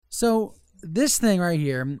So this thing right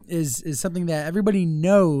here is something that everybody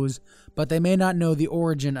knows, but they may not know the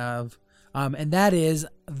origin of, and that is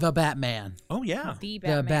the Batman. Oh yeah, The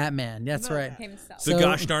Batman. The Batman. That's right. Himself. the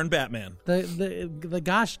gosh darn Batman. The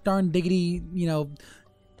gosh darn diggity,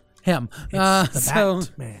 him. It's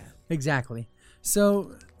the Batman. Exactly.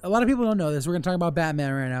 So a lot of people don't know this. We're going to talk about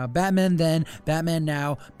Batman right now. Batman then, Batman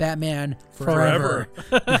now, Batman forever.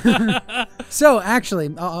 So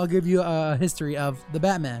actually, I'll give you a history of the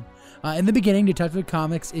Batman. In the beginning, Detective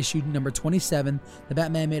Comics issue number 27, the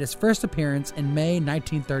Batman made his first appearance in May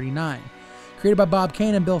 1939. Created by Bob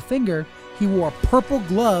Kane and Bill Finger, he wore purple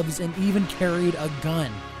gloves and even carried a gun.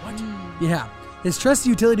 What? Yeah. His trusty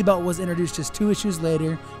utility belt was introduced just 2 issues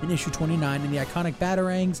later in issue 29, and the iconic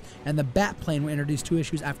Batarangs and the Batplane were introduced 2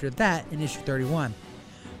 issues after that in issue 31.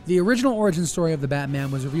 The original origin story of the Batman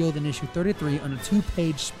was revealed in issue 33 on a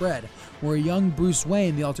 2-page spread, where young Bruce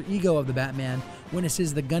Wayne, the alter ego of the Batman,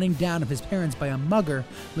 witnesses the gunning down of his parents by a mugger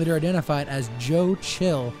later identified as Joe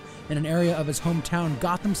Chill in an area of his hometown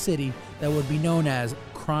Gotham City that would be known as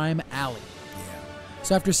Crime Alley.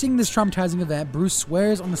 So after seeing this traumatizing event, Bruce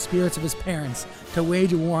swears on the spirits of his parents to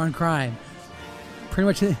wage a war on crime. Pretty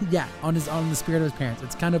much, yeah, on the spirit of his parents.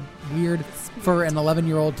 It's kind of weird for an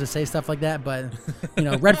 11-year-old to say stuff like that, but,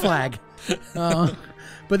 red flag.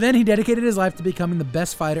 But then he dedicated his life to becoming the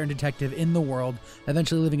best fighter and detective in the world,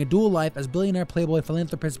 eventually living a dual life as billionaire playboy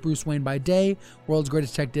philanthropist Bruce Wayne by day, world's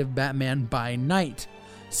greatest detective Batman by night.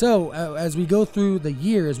 So, as we go through the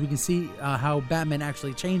years, we can see how Batman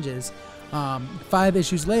actually changes. 5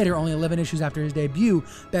 issues later, only 11 issues after his debut,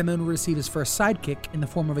 Batman will receive his first sidekick in the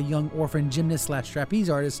form of a young orphan gymnast / trapeze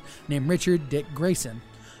artist named Richard Dick Grayson,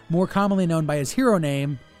 more commonly known by his hero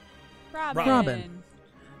name, Robin.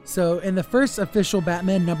 So, in the first official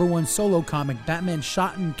Batman #1 solo comic, Batman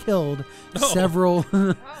shot and killed several...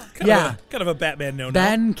 Kind of a Batman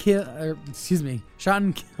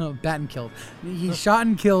He shot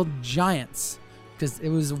and killed giants, because it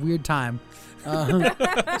was a weird time.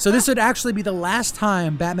 So this would actually be the last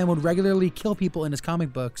time Batman would regularly kill people in his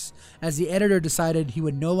comic books, as the editor decided he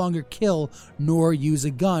would no longer kill nor use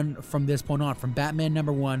a gun from this point on, from Batman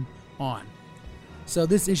 #1 on. So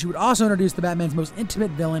this issue would also introduce the Batman's most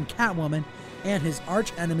intimate villain, Catwoman, and his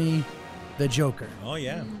arch enemy, the Joker. Oh,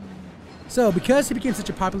 yeah. So because he became such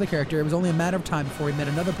a popular character, it was only a matter of time before he met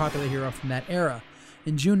another popular hero from that era.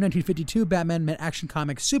 In June 1952, Batman met Action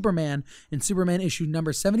Comics' Superman in Superman issue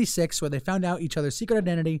number 76, where they found out each other's secret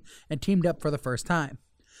identity and teamed up for the first time.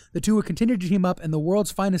 The two would continue to team up in the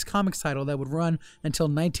world's finest comics title that would run until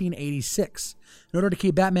 1986. In order to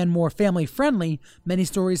keep Batman more family-friendly, many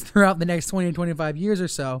stories throughout the next 20 to 25 years or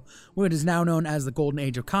so, what is now known as the Golden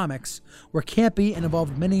Age of Comics, were campy and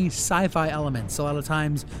involved many sci-fi elements. So a lot of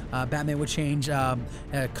times, Batman would change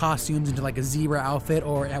costumes into like a zebra outfit,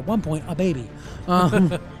 or at one point, a baby.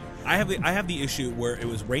 I have the issue where it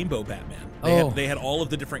was Rainbow Batman. They had all of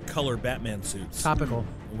the different color Batman suits. Topical.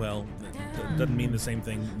 Well, that doesn't mean the same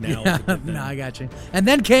thing now. Yeah, no, I got you. And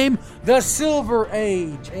then came the Silver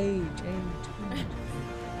Age. That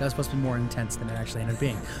was supposed to be more intense than it actually ended up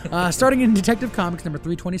being. Starting in Detective Comics number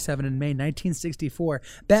 327 in May 1964,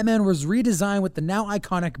 Batman was redesigned with the now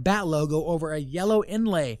iconic Bat logo over a yellow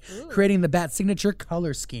inlay, creating the Bat signature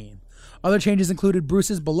color scheme. Other changes included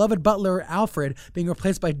Bruce's beloved butler, Alfred, being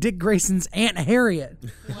replaced by Dick Grayson's Aunt Harriet.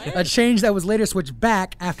 What? A change that was later switched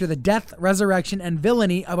back after the death, resurrection, and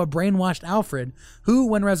villainy of a brainwashed Alfred, who,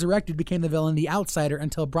 when resurrected, became the villain, the Outsider,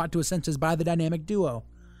 until brought to his senses by the dynamic duo.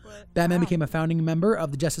 Batman became a founding member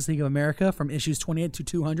of the Justice League of America from issues 28 to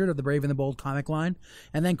 200 of the Brave and the Bold comic line,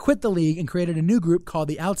 and then quit the League and created a new group called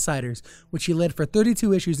the Outsiders, which he led for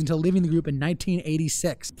 32 issues until leaving the group in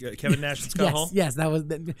 1986. Kevin Nash and Scott Hall? Yes, that was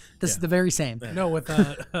this is the very same. No, with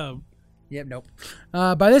Yep, nope.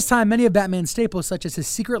 By this time, many of Batman's staples, such as his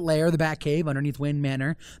secret lair, the Batcave underneath Wayne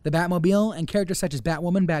Manor, the Batmobile, and characters such as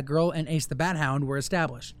Batwoman, Batgirl, and Ace the Bat-Hound were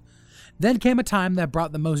established. Then came a time that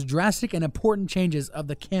brought the most drastic and important changes of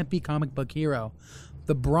the campy comic book hero,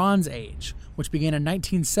 the Bronze Age, which began in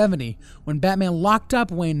 1970 when Batman locked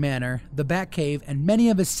up Wayne Manor, the Batcave, and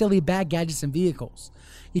many of his silly Bat gadgets and vehicles.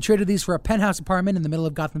 He traded these for a penthouse apartment in the middle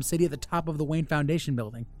of Gotham City at the top of the Wayne Foundation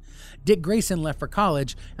building. Dick Grayson left for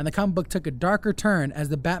college, and the comic book took a darker turn as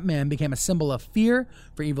the Batman became a symbol of fear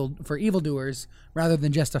for evildoers rather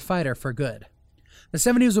than just a fighter for good. The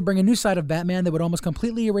 70s would bring a new side of Batman that would almost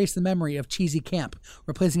completely erase the memory of cheesy camp,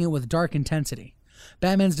 replacing it with dark intensity.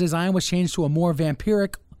 Batman's design was changed to a more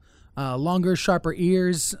vampiric, longer, sharper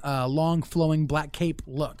ears, long, flowing black cape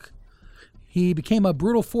look. He became a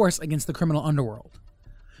brutal force against the criminal underworld.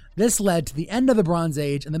 This led to the end of the Bronze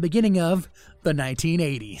Age and the beginning of the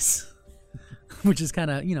 1980s. which is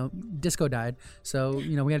kind of, disco died. So,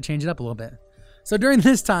 we got to change it up a little bit. So during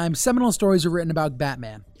this time, seminal stories were written about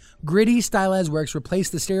Batman. Gritty, stylized works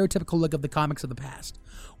replaced the stereotypical look of the comics of the past.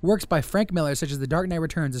 Works by Frank Miller, such as The Dark Knight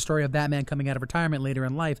Returns, a story of Batman coming out of retirement later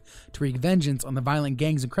in life to wreak vengeance on the violent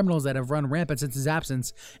gangs and criminals that have run rampant since his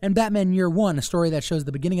absence, and Batman Year One, a story that shows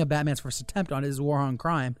the beginning of Batman's first attempt on his war on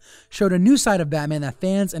crime, showed a new side of Batman that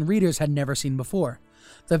fans and readers had never seen before.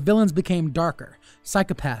 The villains became darker.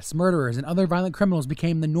 Psychopaths, murderers, and other violent criminals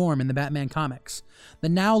became the norm in the Batman comics. The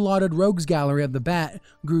now lauded rogues gallery of the Bat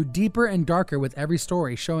grew deeper and darker with every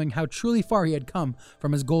story, showing how truly far he had come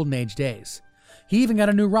from his Golden Age days. He even got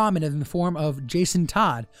a new Robin in the form of Jason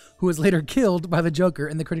Todd, who was later killed by the Joker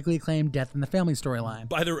in the critically acclaimed Death in the Family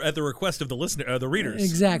storyline. At the request of the readers.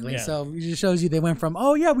 Exactly. Yeah. So it just shows you they went from,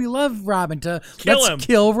 oh yeah, we love Robin, to let's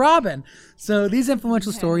kill Robin. So these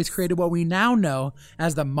influential stories created what we now know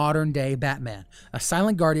as the modern day Batman, a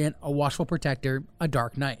silent guardian, a watchful protector, a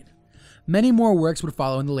dark knight. Many more works would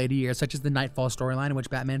follow in the later years, such as the Nightfall storyline, in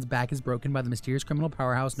which Batman's back is broken by the mysterious criminal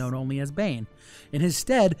powerhouse known only as Bane. In his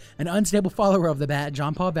stead, an unstable follower of the Bat,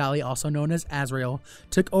 John Paul Valley, also known as Azrael,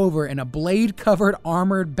 took over in a blade-covered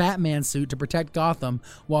armored Batman suit to protect Gotham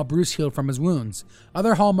while Bruce healed from his wounds.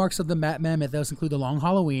 Other hallmarks of the Batman mythos include The Long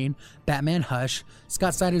Halloween, Batman Hush,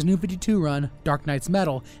 Scott Snyder's New 52 run, Dark Knight's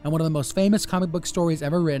Metal, and one of the most famous comic book stories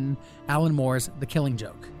ever written, Alan Moore's The Killing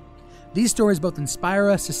Joke. These stories both inspire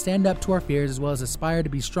us to stand up to our fears as well as aspire to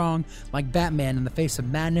be strong like Batman in the face of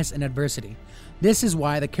madness and adversity. This is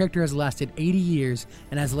why the character has lasted 80 years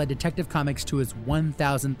and has led Detective Comics to its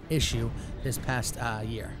 1,000th issue this past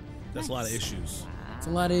year. That's a lot of issues. It's a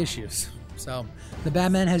lot of issues. So the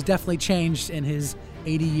Batman has definitely changed in his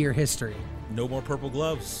 80-year history. No more purple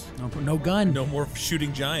gloves. No gun. No more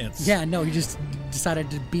shooting giants. Yeah, no, he just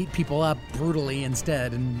decided to beat people up brutally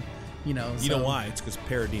instead, and You know why? It's because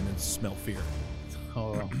parademons smell fear.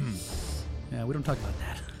 Oh, yeah, we don't talk about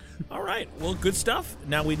that. All right. Well, good stuff.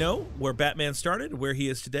 Now we know where Batman started, where he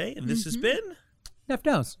is today, and this has been Neff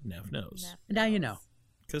knows. Neff knows. And now you know.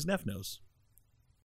 Because Neff knows.